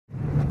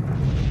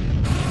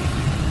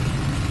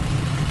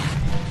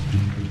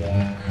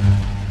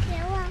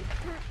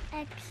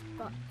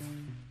spot.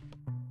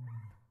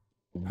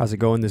 How's it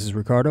going? This is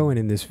Ricardo, and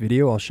in this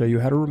video I'll show you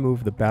how to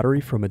remove the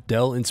battery from a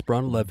Dell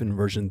Inspiron 11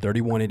 version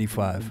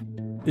 3185.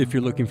 If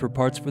you're looking for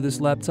parts for this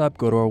laptop,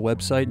 go to our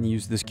website and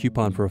use this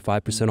coupon for a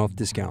 5% off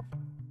discount.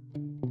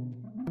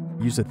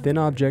 Use a thin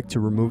object to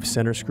remove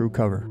center screw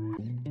cover.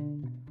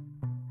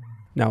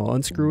 Now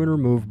unscrew and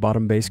remove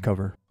bottom base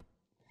cover.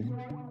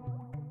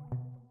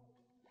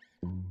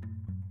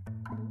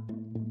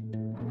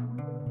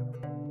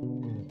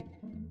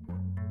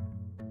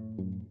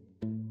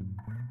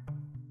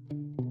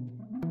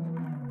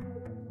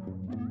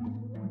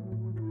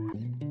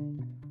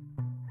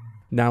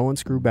 Now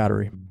unscrew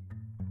battery.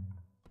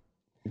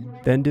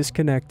 Then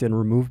disconnect and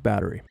remove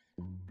battery.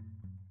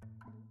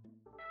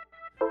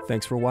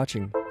 Thanks for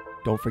watching.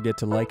 Don't forget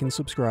to like and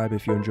subscribe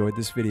if you enjoyed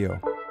this video.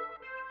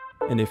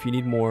 And if you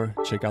need more,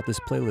 check out this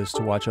playlist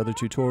to watch other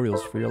tutorials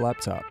for your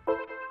laptop.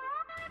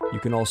 You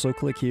can also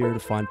click here to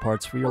find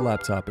parts for your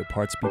laptop at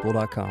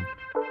partspeople.com.